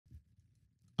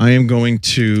I am going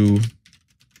to...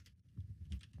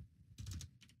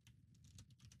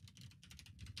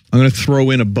 I'm going to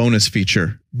throw in a bonus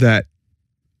feature that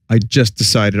I just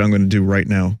decided I'm going to do right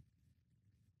now.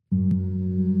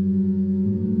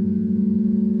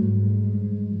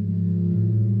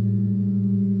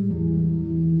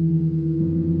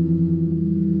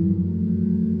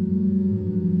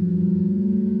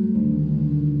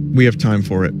 We have time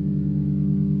for it.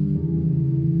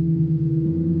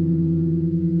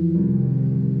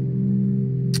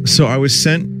 So I was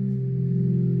sent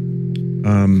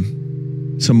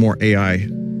some more AI.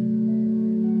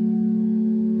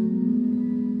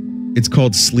 It's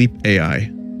called Sleep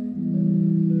AI.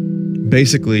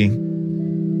 Basically,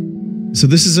 so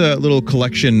this is a little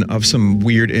collection of some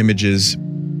weird images.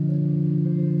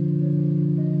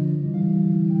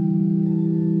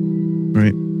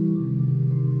 Right?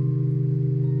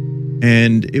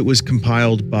 And it was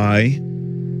compiled by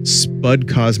Spud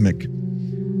Cosmic.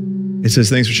 It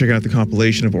says, thanks for checking out the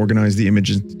compilation. I've organized the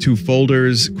images into 2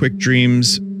 folders. Quick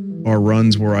Dreams are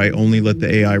runs where I only let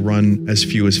the AI run as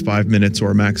few as 5 minutes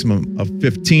or a maximum of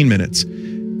 15 minutes.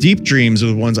 Deep Dreams are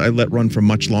the ones I let run for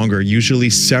much longer, usually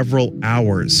several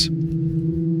hours.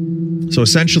 So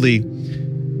essentially,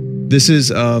 this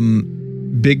is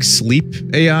Big Sleep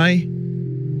AI,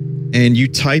 and you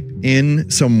type in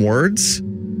some words,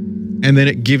 and then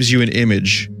it gives you an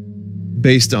image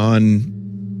based on,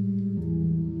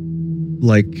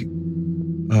 like,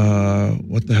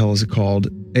 what the hell is it called?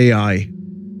 AI.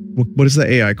 What is the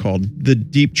AI called? The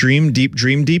Deep Dream? Deep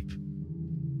Dream Deep?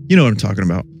 You know what I'm talking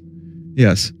about.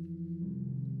 Yes.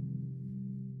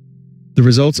 The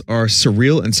results are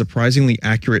surreal and surprisingly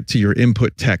accurate to your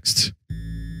input text.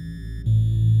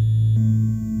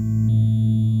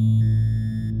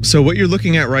 So what you're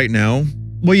looking at right now,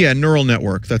 well, yeah, neural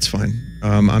network, that's fine.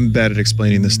 I'm bad at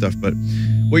explaining this stuff, but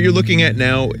what you're looking at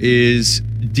now is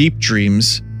Deep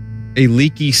Dreams, a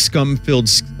leaky, scum-filled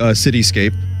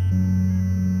cityscape.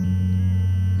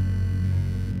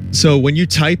 So when you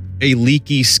type a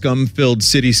leaky, scum-filled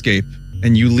cityscape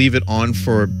and you leave it on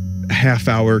for a half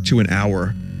hour to an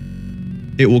hour,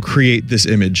 it will create this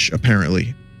image,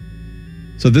 apparently.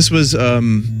 So this was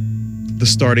the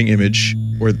starting image,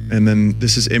 and then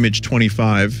this is image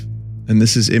 25, and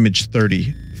this is image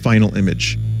 30, final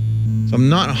image. So I'm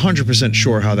not 100%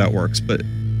 sure how that works, but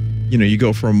you know, you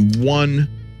go from 1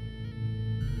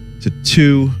 to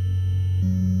 2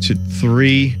 to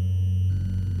 3,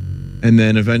 and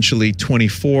then eventually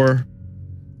 24,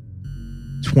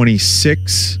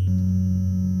 26.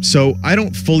 So I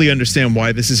don't fully understand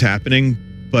why this is happening,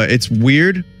 but it's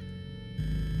weird.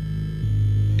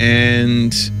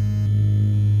 And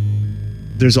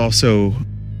there's also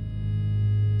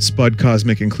Spud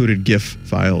Cosmic included GIF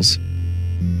files.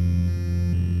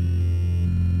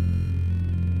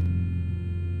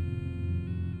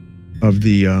 Of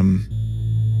the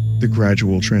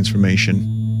gradual transformation.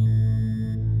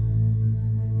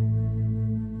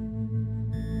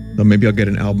 So maybe I'll get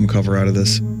an album cover out of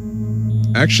this.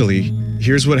 Actually,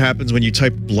 here's what happens when you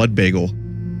type blood bagel.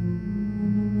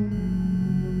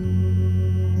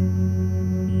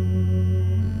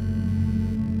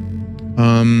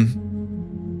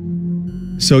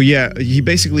 So yeah, he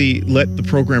basically let the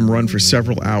program run for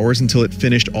several hours until it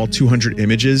finished all 200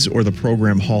 images or the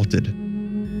program halted.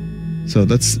 So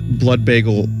that's Blood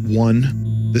Bagel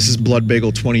 1. This is Blood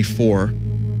Bagel 24.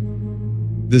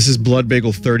 This is Blood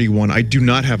Bagel 31. I do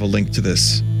not have a link to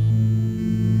this.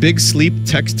 Big Sleep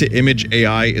text-to-image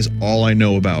AI is all I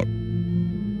know about.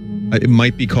 It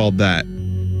might be called that.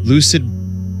 Lucid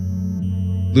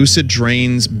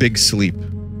Drains Big Sleep.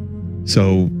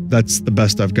 So that's the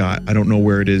best I've got. I don't know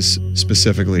where it is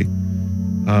specifically.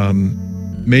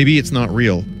 Maybe it's not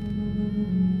real.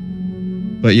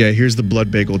 But yeah, here's the Blood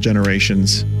Bagel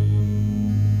generations.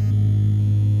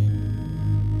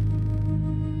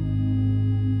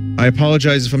 I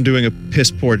apologize if I'm doing a piss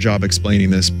poor job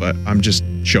explaining this, but I'm just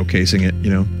showcasing it,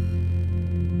 you know?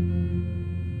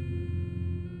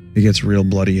 It gets real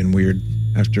bloody and weird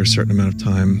after a certain amount of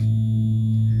time.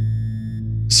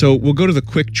 So we'll go to the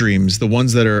quick dreams, the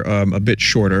ones that are a bit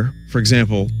shorter. For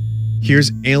example,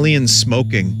 here's alien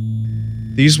smoking.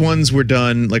 These ones were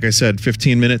done, like I said,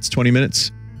 15 minutes, 20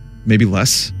 minutes, maybe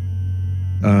less.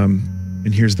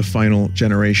 And here's the final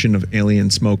generation of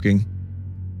alien smoking.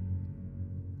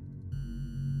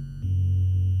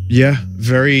 Yeah,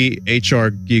 very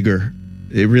H.R. Giger.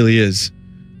 It really is.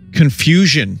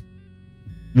 Confusion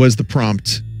was the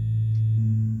prompt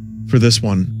for this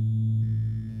one.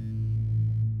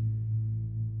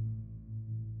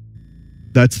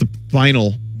 That's the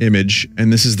final image,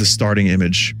 and this is the starting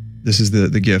image. This is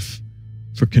the GIF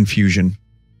for confusion.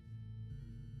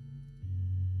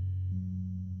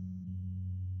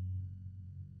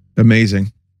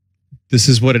 Amazing. This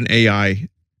is what an AI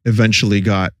eventually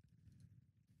got.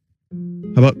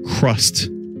 How about crust?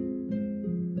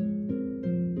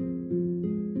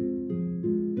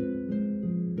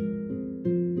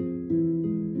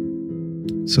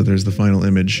 So there's the final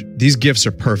image. These GIFs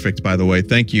are perfect, by the way.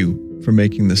 Thank you for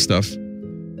making this stuff.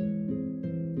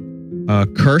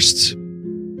 Cursed.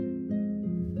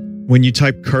 When you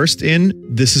type cursed in,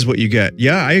 this is what you get.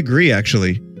 Yeah, I agree,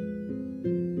 actually.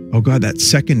 Oh god, that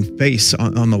second face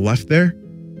on the left there.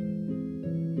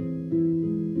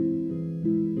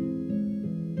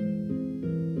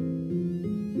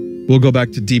 We'll go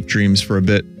back to Deep Dreams for a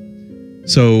bit.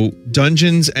 So,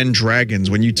 Dungeons and Dragons,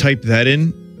 when you type that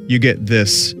in, you get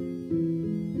this.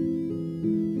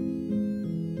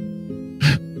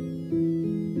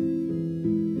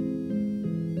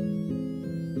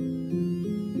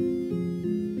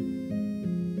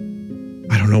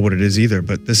 I don't know what it is either,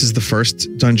 but this is the first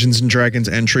Dungeons and Dragons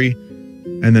entry,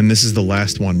 and then this is the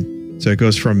last one. So it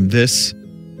goes from this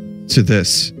to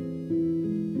this.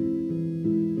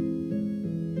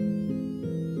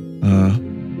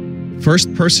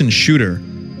 First-person shooter.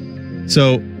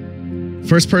 So,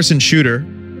 first-person shooter,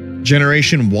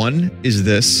 Generation 1 is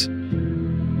this.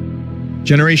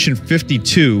 Generation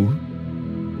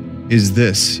 52 is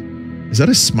this. Is that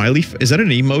a smiley? Is that an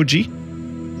emoji?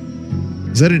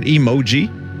 Is that an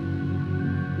emoji?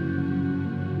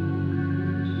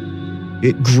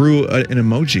 It grew an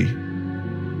emoji.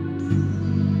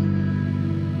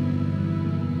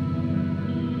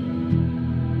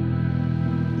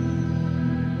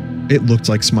 It looked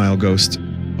like Smile Ghost.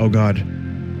 Oh god.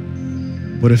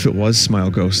 What if it was Smile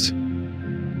Ghost?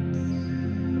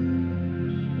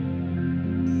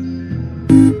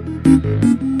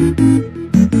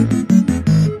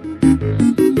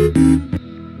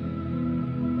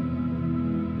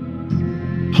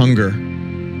 Hunger.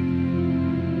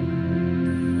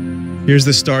 Here's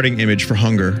the starting image for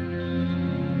Hunger.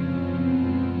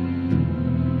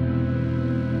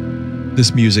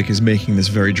 This music is making this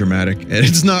very dramatic. And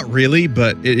it's not really,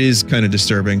 but it is kind of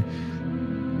disturbing.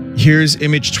 Here's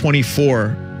image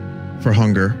 24 for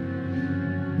Hunger.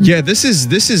 Yeah, this is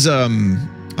I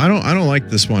don't like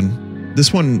this one.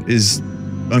 This one is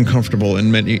uncomfortable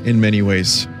in many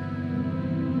ways.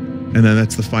 And then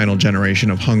that's the final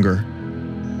generation of Hunger.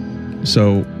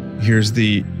 So here's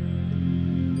the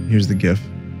GIF.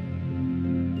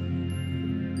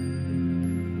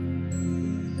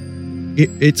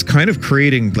 It's kind of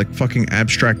creating like fucking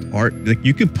abstract art. Like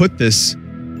you could put this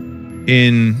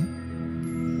in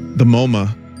the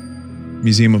MoMA,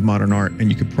 Museum of Modern Art,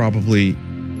 and you could probably,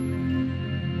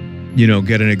 you know,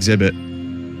 get an exhibit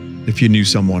if you knew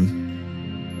someone.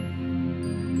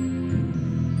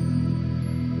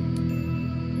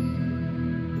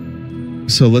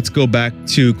 So let's go back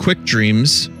to Quick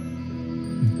Dreams.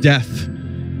 Death.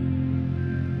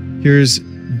 Here's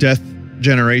Death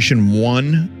Generation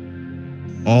 1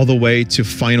 all the way to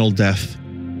Final Death.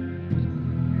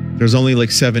 There's only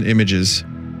like 7 images,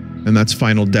 and that's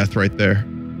Final Death right there.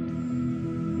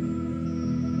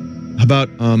 How about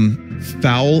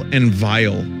Foul and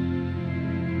Vile?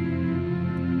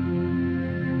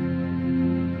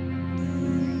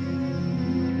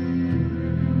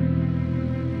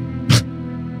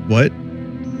 What?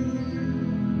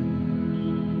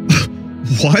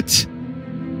 What?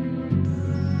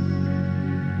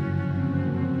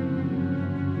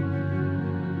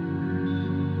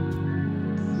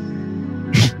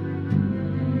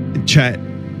 Chat.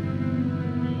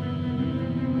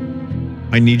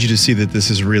 I need you to see that this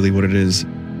is really what it is.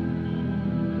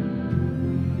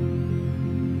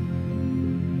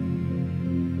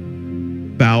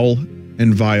 Foul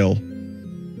and Vile.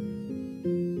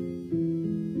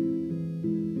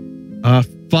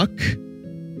 Fuck.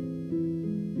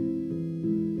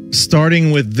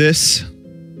 Starting with this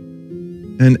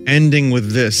and ending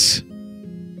with this.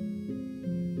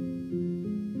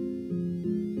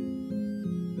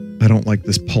 I don't like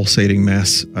this pulsating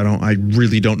mess. I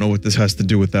really don't know what this has to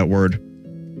do with that word.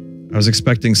 I was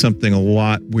expecting something a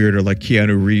lot weirder like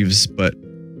Keanu Reeves, but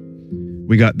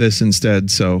we got this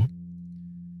instead, so.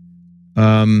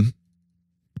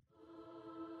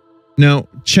 Now,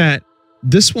 chat,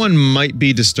 this one might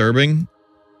be disturbing,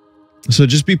 so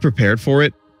just be prepared for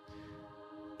it.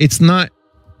 It's not...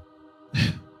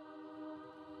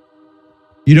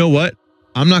 You know what?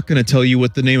 I'm not going to tell you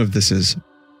what the name of this is.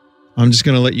 I'm just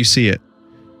going to let you see it.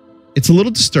 It's a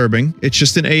little disturbing. It's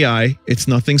just an AI. It's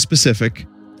nothing specific.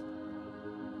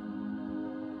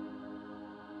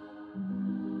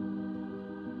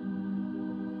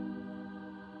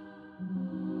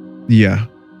 Yeah.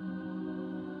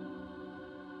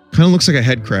 Kind of looks like a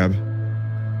head crab.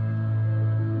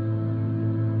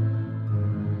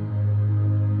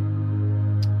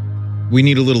 We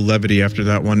need a little levity after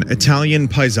that one. Italian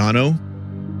Paisano.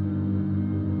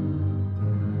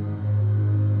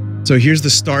 So here's the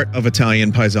start of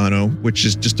Italian Paisano, which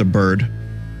is just a bird.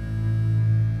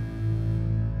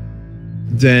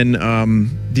 Then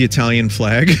the Italian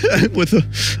flag with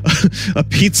a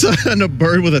pizza and a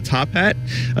bird with a top hat,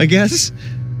 I guess.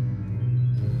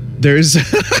 There's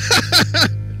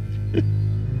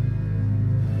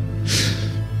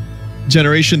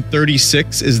Generation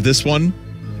 36 is this one.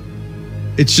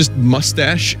 It's just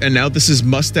mustache, and now this is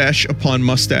mustache upon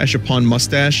mustache upon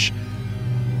mustache.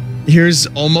 Here's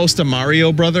almost a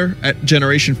Mario brother at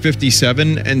Generation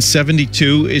 57, and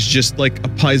 72 is just like a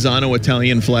Paisano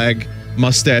Italian flag,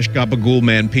 mustache gabagool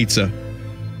man pizza.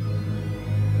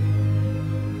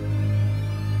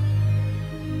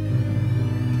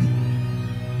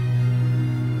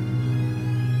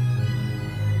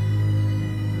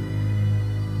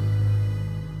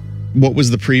 What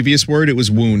was the previous word? It was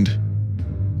wound.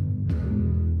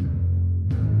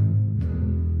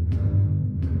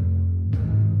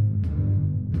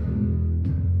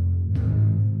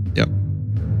 Yep.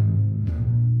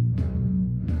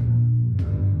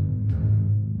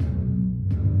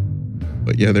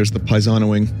 But yeah, there's the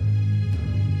Paisanoing.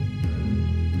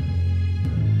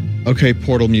 Okay,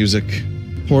 portal music.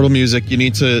 Portal music, you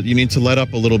need to let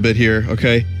up a little bit here,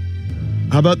 okay?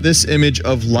 How about this image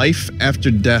of life after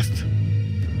death?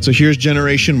 So here's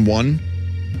Generation 1.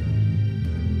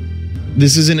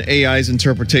 This is an AI's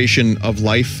interpretation of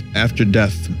life after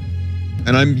death.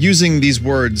 And I'm using these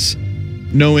words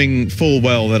knowing full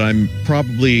well that I'm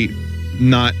probably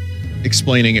not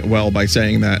explaining it well by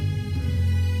saying that.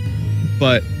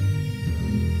 But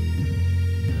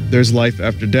there's life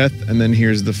after death, and then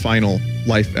here's the final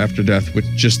life after death, which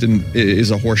just is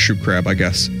a horseshoe crab, I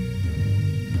guess.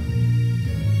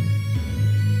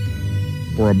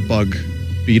 Or a bug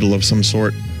beetle of some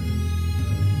sort.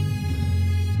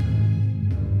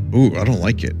 Ooh, I don't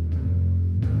like it.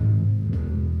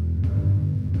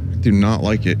 I do not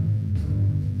like it.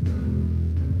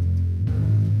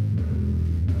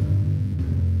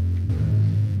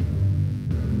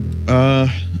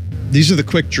 These are the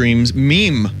quick dreams.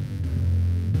 Meme.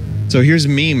 So here's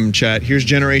meme, chat. Here's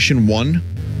Generation 1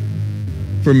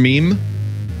 for meme.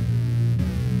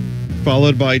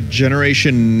 Followed by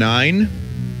Generation 9.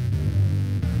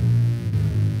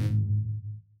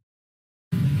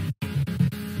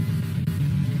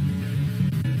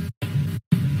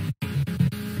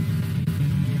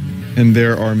 And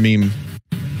there are meme.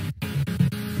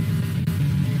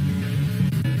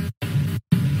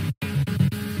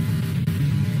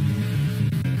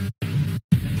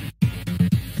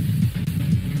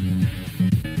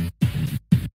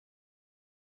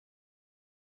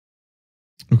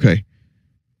 Okay.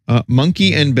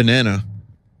 Monkey and banana.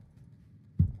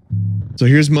 So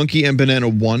here's monkey and banana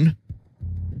 1.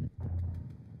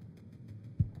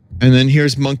 And then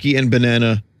here's monkey and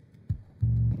banana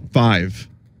 5.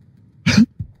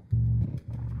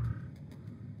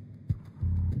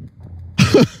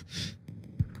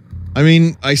 I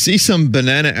mean, I see some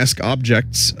banana-esque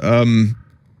objects. I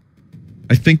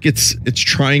think it's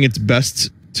trying its best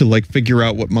to like figure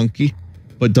out what monkey,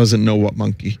 but doesn't know what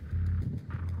monkey.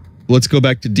 Let's go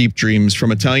back to deep dreams.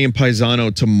 From Italian Paisano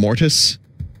to Mortis.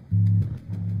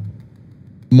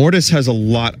 Mortis has a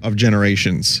lot of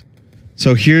generations.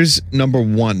 So here's number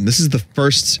 1. This is the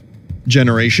first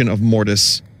generation of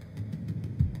Mortis.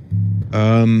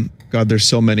 God, there's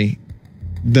so many.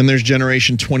 Then there's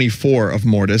Generation 24 of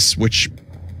Mortis, which,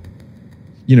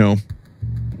 you know,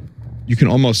 you can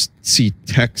almost see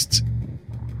text.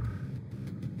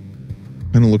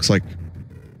 Kind of looks like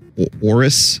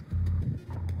Oris.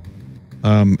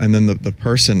 And then the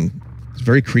person is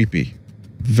very creepy.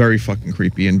 Very fucking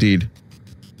creepy indeed.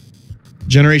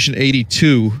 Generation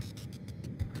 82.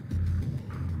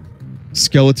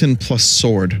 Skeleton plus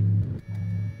sword.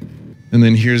 And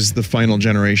then here's the final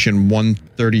generation,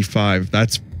 135.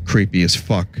 That's creepy as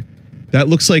fuck. That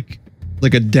looks like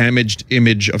a damaged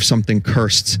image of something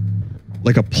cursed.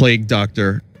 Like a plague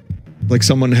doctor. Like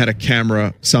someone had a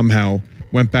camera somehow,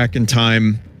 went back in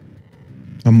time.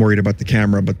 I'm worried about the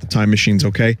camera, but the time machine's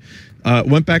okay.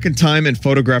 Went back in time and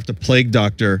photographed a plague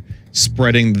doctor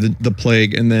spreading the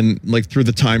plague, and then, like, through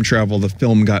the time travel, the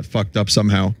film got fucked up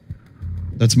somehow.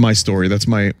 That's my story. That's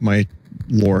my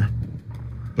lore.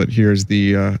 But here's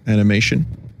the animation.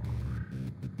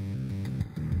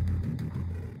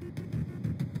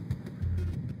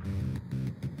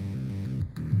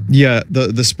 Yeah,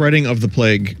 the spreading of the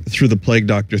plague through the plague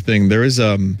doctor thing. There's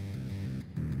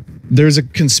a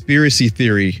conspiracy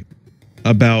theory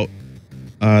about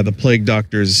the plague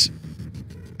doctors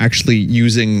actually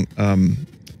using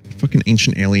Fucking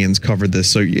Ancient Aliens covered this,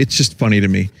 so it's just funny to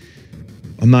me.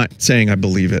 I'm not saying I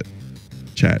believe it,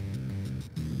 chat.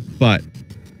 But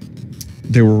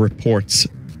there were reports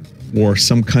or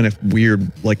some kind of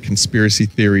weird, like, conspiracy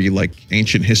theory, like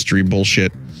ancient history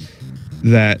bullshit,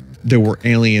 that there were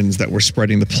aliens that were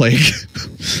spreading the plague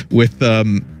with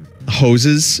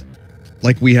hoses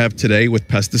like we have today with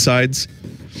pesticides.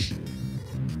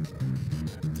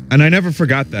 And I never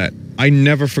forgot that. I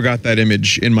never forgot that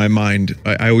image in my mind.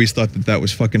 I always thought that that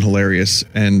was fucking hilarious.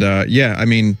 And yeah, I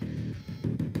mean,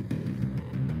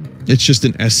 it's just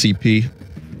an SCP.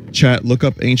 Chat, look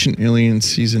up Ancient Aliens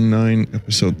Season 9,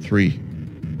 Episode 3.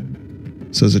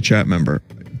 Says a chat member.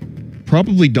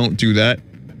 Probably don't do that.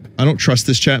 I don't trust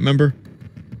this chat member.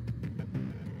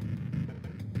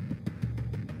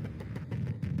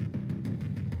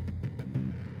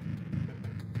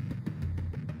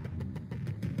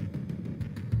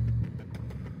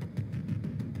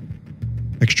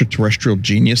 Extraterrestrial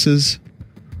geniuses?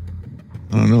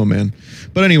 I don't know, man.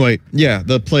 But anyway, yeah,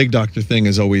 the plague doctor thing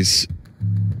is always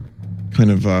kind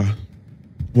of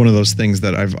one of those things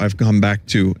that I've gone back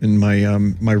to in my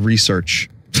my research.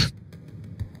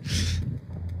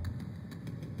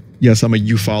 Yes, I'm a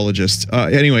ufologist.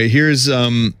 Anyway, here's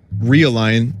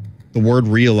realign. The word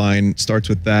realign starts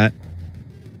with that.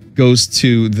 Goes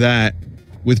to that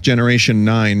with Generation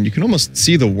 9. You can almost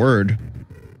see the word.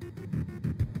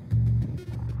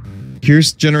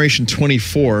 Here's Generation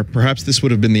 24. Perhaps this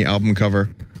would have been the album cover.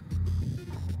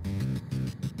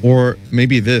 Or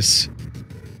maybe this.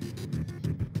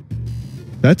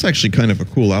 That's actually kind of a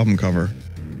cool album cover.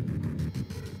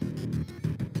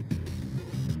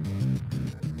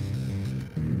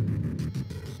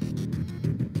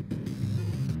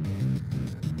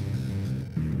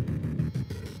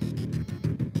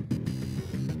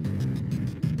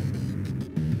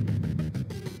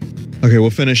 Okay, we'll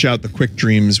finish out the quick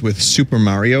dreams with Super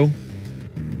Mario.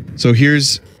 So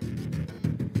here's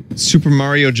Super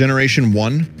Mario Generation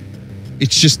 1.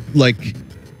 It's just like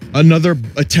another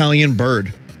Italian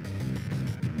bird.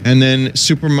 And then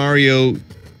Super Mario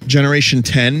Generation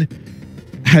 10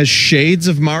 has shades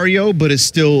of Mario, but is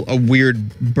still a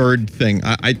weird bird thing.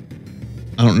 I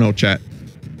don't know, chat.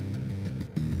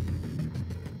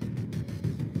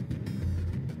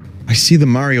 I see the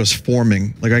Marios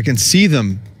forming. Like, I can see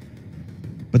them,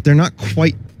 but they're not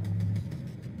quite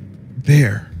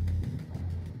there.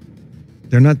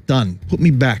 They're not done. Put me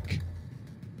back.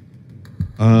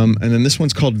 And then this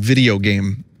one's called Video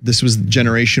Game. This was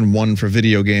Generation 1 for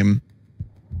Video Game.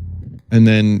 And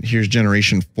then here's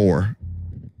Generation 4.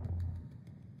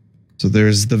 So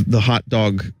there's the hot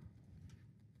dog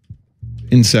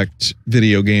insect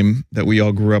video game that we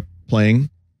all grew up playing.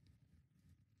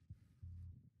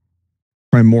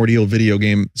 Primordial video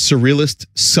game. Surrealist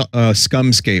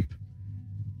Scumscape.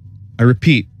 I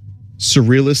repeat,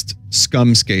 Surrealist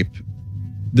Scumscape.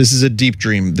 This is a deep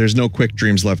dream. There's no quick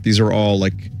dreams left. These are all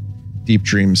like deep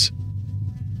dreams.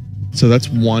 So that's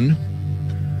 1.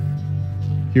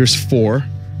 Here's 4.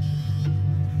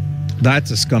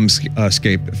 That's a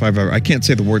scumscape. If I've ever, I can't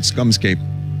say the word scumscape.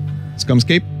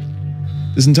 Scumscape?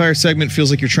 This entire segment feels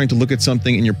like you're trying to look at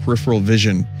something in your peripheral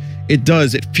vision. It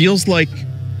does. It feels like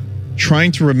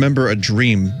trying to remember a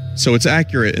dream. So it's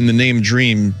accurate in the name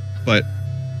dream, but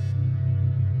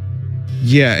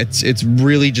yeah, it's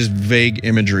really just vague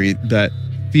imagery that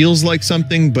feels like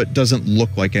something but doesn't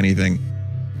look like anything.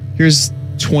 Here's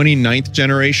 29th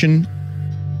generation.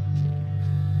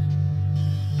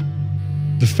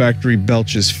 The factory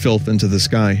belches filth into the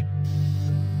sky.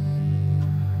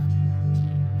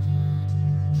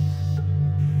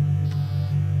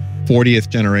 '40th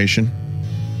generation.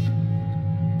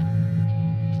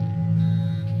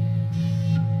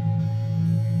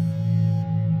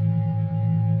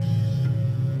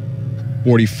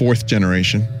 '44th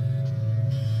generation.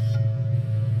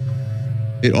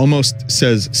 It almost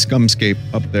says Scumscape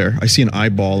up there. I see an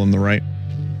eyeball on the right.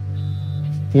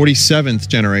 47th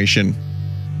generation.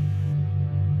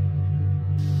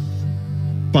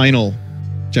 Final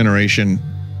generation.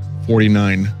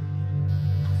 49.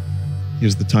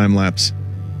 Here's the time lapse.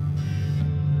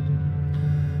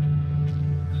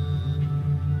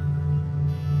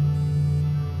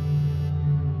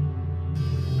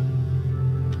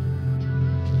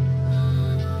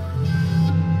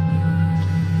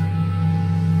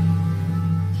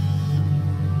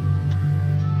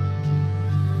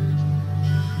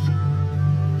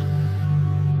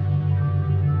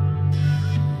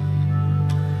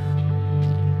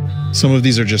 Some of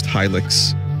these are just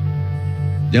Hylics.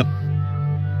 Yep.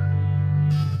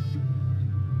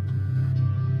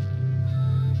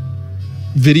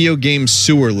 Video game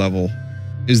sewer level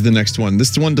is the next one.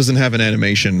 This one doesn't have an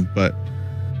animation, but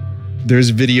there's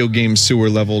video game sewer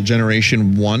level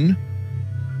generation 1,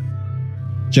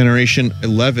 generation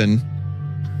 11,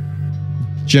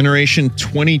 generation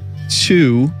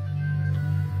 22,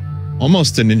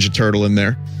 almost a Ninja Turtle in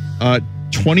there,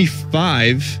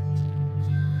 25,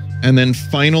 and then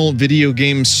final video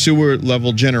game sewer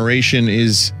level generation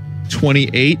is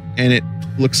 28, and it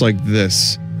looks like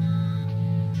this.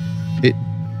 It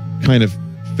kind of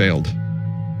failed.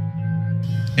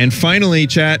 And finally,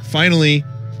 chat, finally,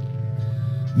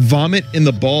 Vomit in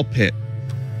the Ball Pit.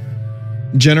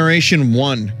 Generation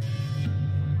 1.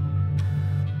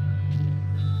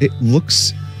 It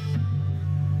looks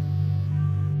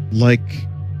like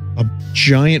a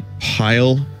giant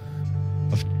pile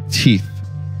of teeth.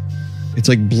 It's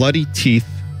like bloody teeth,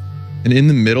 and in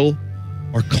the middle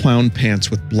are clown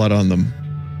pants with blood on them.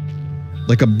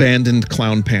 Like abandoned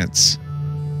clown pants.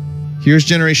 Here's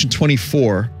generation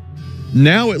 24.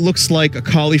 Now it looks like a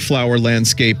cauliflower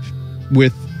landscape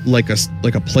with like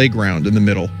a playground in the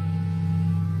middle.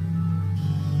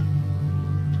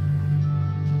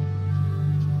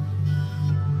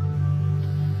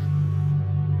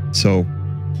 So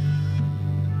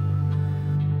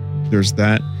there's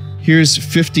that. Here's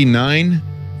 59.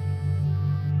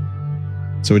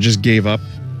 So it just gave up.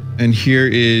 And here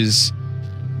is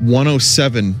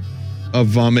 107 of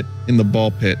Vomit in the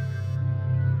Ball Pit.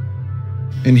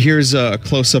 And here's a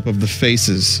close-up of the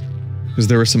faces, because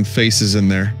there were some faces in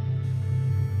there.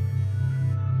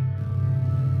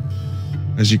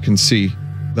 As you can see,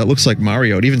 that looks like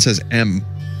Mario. It even says M.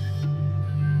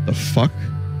 The fuck?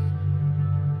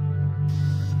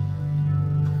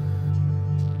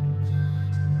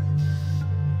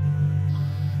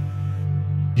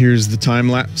 Here's the time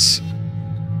lapse.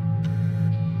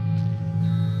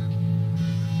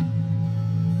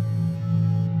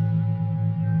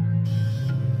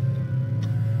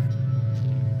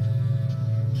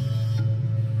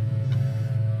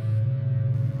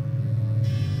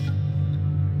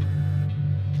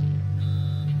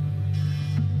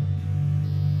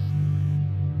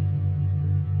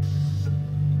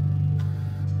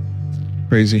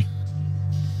 Crazy.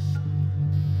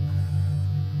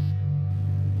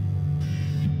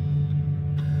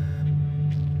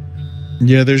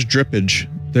 Yeah, there's drippage.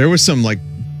 There was some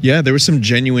there was some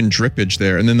genuine drippage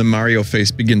there, and then the Mario face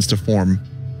begins to form.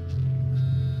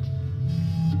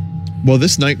 Well,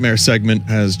 this nightmare segment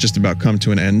has just about come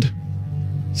to an end.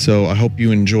 So I hope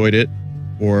you enjoyed it,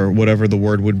 or whatever the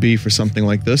word would be for something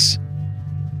like this.